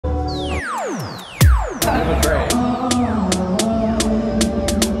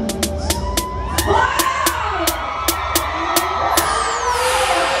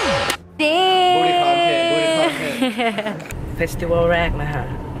เฟสติวัลแรกนะคะ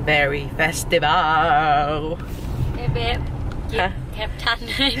Berry Festival เอ๊ะเบ๊บแคปชั่น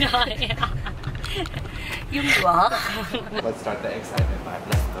ให้หน่อยยุ่งเหรอ Let's start the excitement vibe.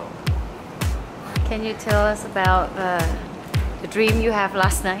 Let's go. Can you tell us about the dream you have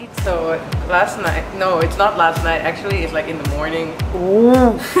last night? So last night, no, it's not last night. Actually, it's like in the morning. Ooh.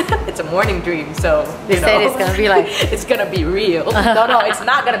 It's a morning dream, so They said it's gonna be like it's gonna be real. No, it's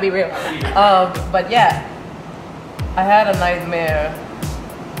not gonna be real. But yeah, I had a nightmare.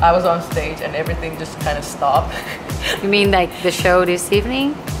 I was on stage and everything just kind of stopped. You mean like the show this evening?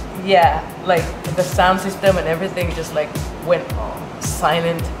 Yeah, like the sound system and everything just like went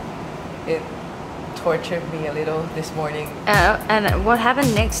silent. It tortured me a little this morning. And what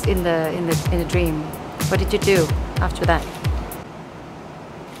happened next in the dream? What did you do after that?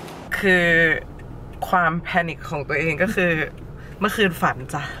 คือความแพนิคของตัวเองก็คือเมื่อคืนฝัน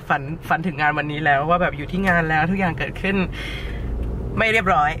จ้ะฝันถึงงานวันนี้แล้วว่าแบบอยู่ที่งานแล้วทุกอย่างเกิดขึ้นไม่เรียบ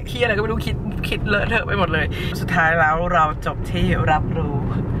ร้อยคิดอะไรก็ไม่รู้คิดเลอะเทอะไปหมดเลยสุดท้ายแล้วเราจบที่รับรู้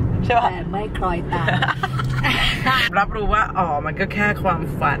ใช่ป่ะแต่ไม่คล้อยตาม รับรู้ว่าอ๋อมันก็แค่ความ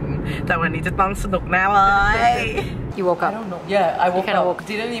ฝันแต่วันนี้จะต้องสนุกแน่เลย You woke up? I don't know. Yeah, I woke up.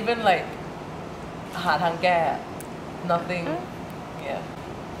 Didn't even like หาทางแก้ nothing. Yeah.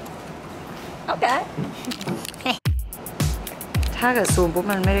 Okay. ถ้าเกิดซูมปุ๊บ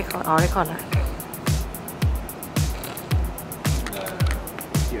มันไม่ได้คอร์ดได้คอร์ดละ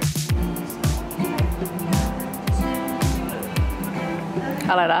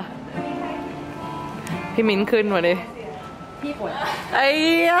อะไรนะพี่มิ้นขึ้นมาดิพี่ป่วยไอ้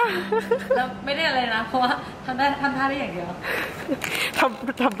แล้วไม่ได้อะไรนะเพราะว่าทำท่าได้อย่างเดียว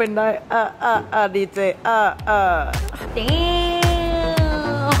ทำเป็นได้ดีเจ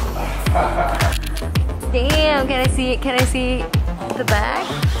Damn can I see the bag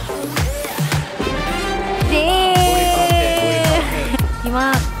Damn ดีม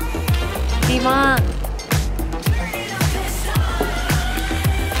าก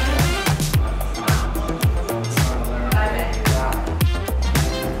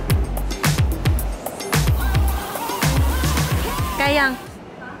ใกล้ยัง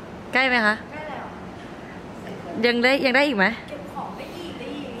ใกล้ไหมคะยังได้อีกไหม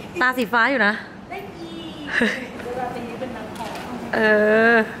ตาสีฟ้าอยู่นะ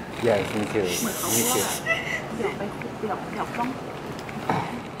Yes, me too. Me too. เดี๋ยวต้อง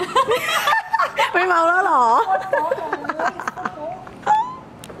ไม่เมาแล้วหรอ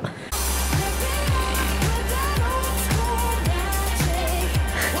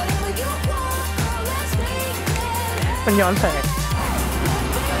มันย้อนแสง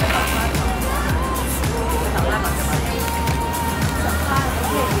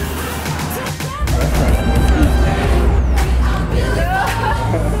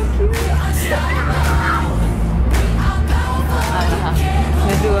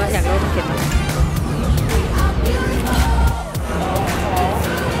ดูอยากรู้มันเก็บ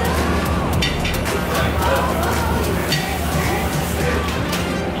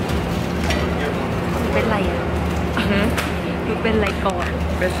เป็นไรอ่ะดูเป็นไรก่อน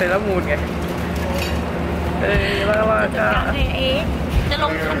เป็นเซรามูนไงแล้วว่าจะล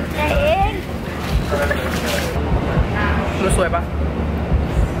งทันเอง รู้สวยปะ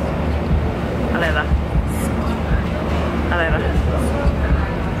อะไรนะ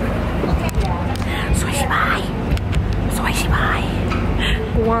สวยชิบาย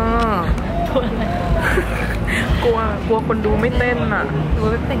กลัวคนดูไม่เต้นอ่ะดูว่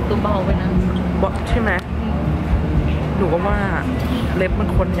าแต่งตัวเบาไปนะบอกใช่ไหมหนูก็ว่าเล็บมัน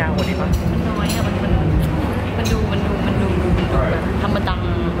คนยาวกว่านี้ปะมันน้อยอ่ะมันดูธรรมดา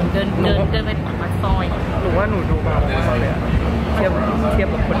เดินไปปากมาซอยหนูว่าหนูดูเบามากเลยอะเทียบ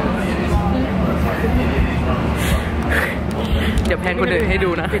กับคนอื่นเดี๋ยวแพนคนอื่นให้ดู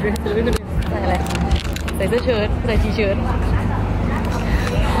นะใส่อะไรใส่เสื้อเชิ้ตใส่ทีเชิ้ต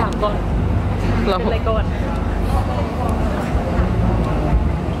ถามก่อนเป็นอะไรก่อน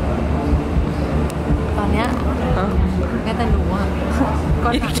ตอนเนี้ยแม่แต่หนูอ่ะก็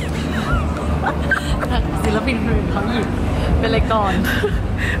ศิลปินคนอื่นเขาหยิบเป็นอะไรก่อน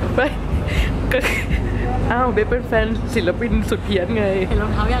ไปก็อ้าวเบ๊เป็นแฟนศิลปินสุดเพี้ยนไงเห็นรอ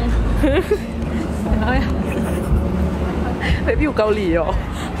งเท้ายังเบ๊อยู่เกาหลีเหรอ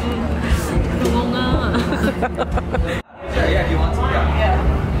ดูงงอ่ะ Yeah, do you want to?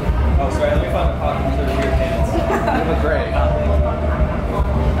 Yeah. Oh, sorry. Let me find the pocket so your pants. They look great.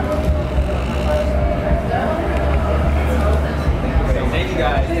 Thank you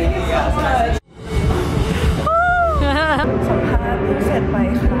guys. Thank you guys. เพิ่งเสร็จไป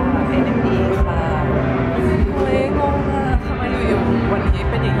ค่ะ NME ค่ะโอ้ยงงอะทำไมอยู่ๆวันนี้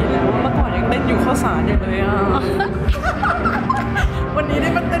เป็นอย่างนี้แล้วเมื่อก่อนยังเต้นอยู่ข้าวสารอยู่เลยอะ วันนี้ได้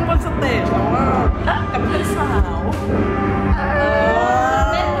มาเต้นบนสเตจแล้วว่ากับเพื่อนสาว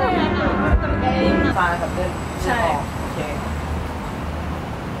เต้นเลยค่ะกับเองฟากับเต้นใช่โอเค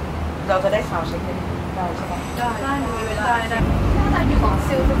เราจะได้ข่าวเช็คได้ใช่ไหมได้น่าจะอยู่ของ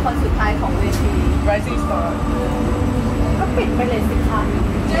ซิลเป็นคนสุดท้ายของเวที Rising Star ก็ปิดไปเลยสิคะ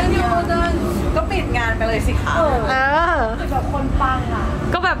เจนยูเดิน ก็ปิดงานไปเลยสิคะแบบคนปังอ่ะ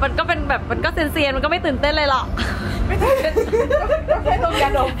ก็แบบมันก็เป็นแบบมันก็เซียนๆมันก็ไม่ตื่นเต้นเลยหรอกไม่ตื่นเต้นแค่ดมยา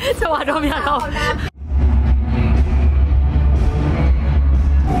ดมจังหวะดมยาดม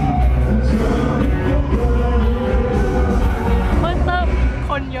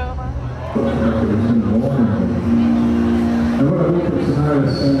คนเยอะมาก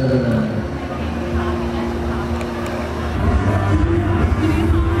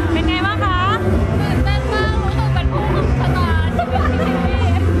เป็นไงบ้างคะตื่นเต้นมากรู้สึกเป็นผู้ขับชะตาชีวิตที่นี่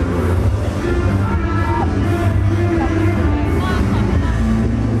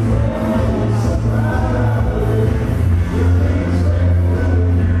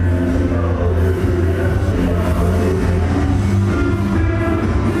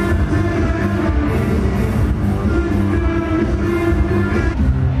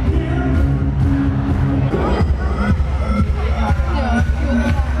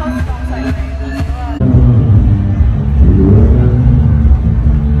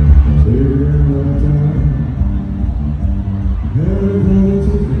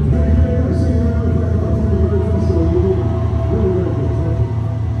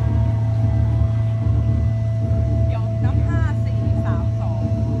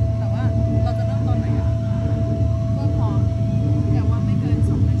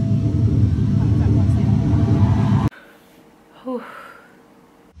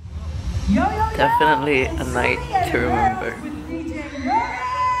Definitely a night to remember.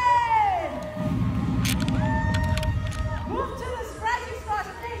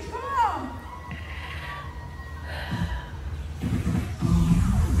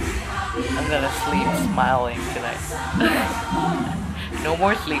 I'm gonna sleep smiling tonight. No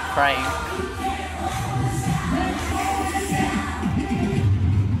more sleep crying.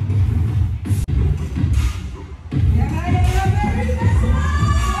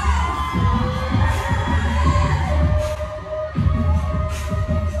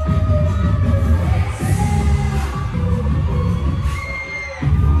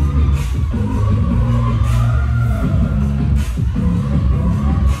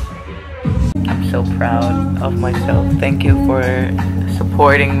 So proud of myself. Thank you for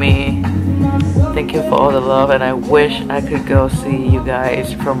supporting me. Thank you for all the love, and I wish I could go see you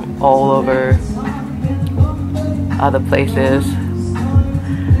guys from all over other places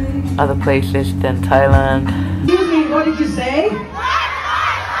than Thailand. Excuse me, what did you say?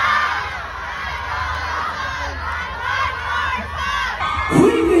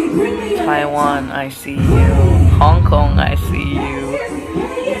 Taiwan, I see you. Hong Kong, I see you.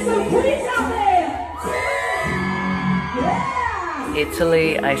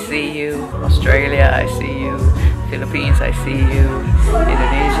 Italy, I see you. Australia, I see you. Philippines, I see you.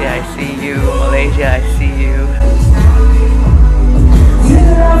 Indonesia, I see you. Malaysia, I see you.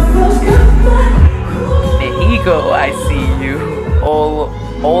 Mexico, I see you.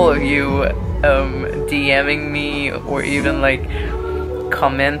 All of you DMing me or even like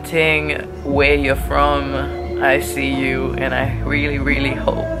commenting where you're from. I see you, and I really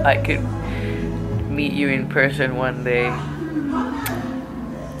hope I could meet you in person one day.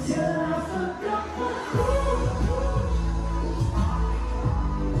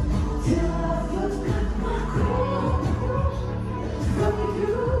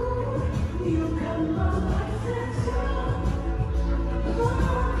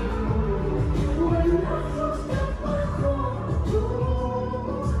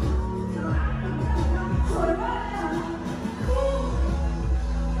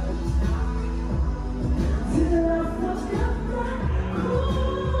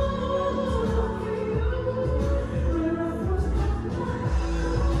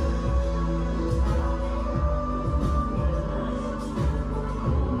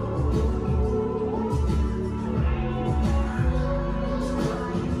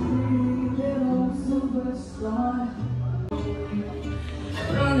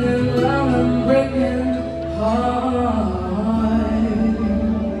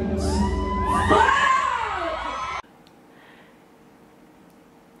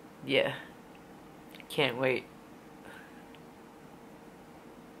 Yeah, can't wait.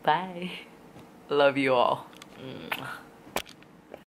 Bye. Love you all.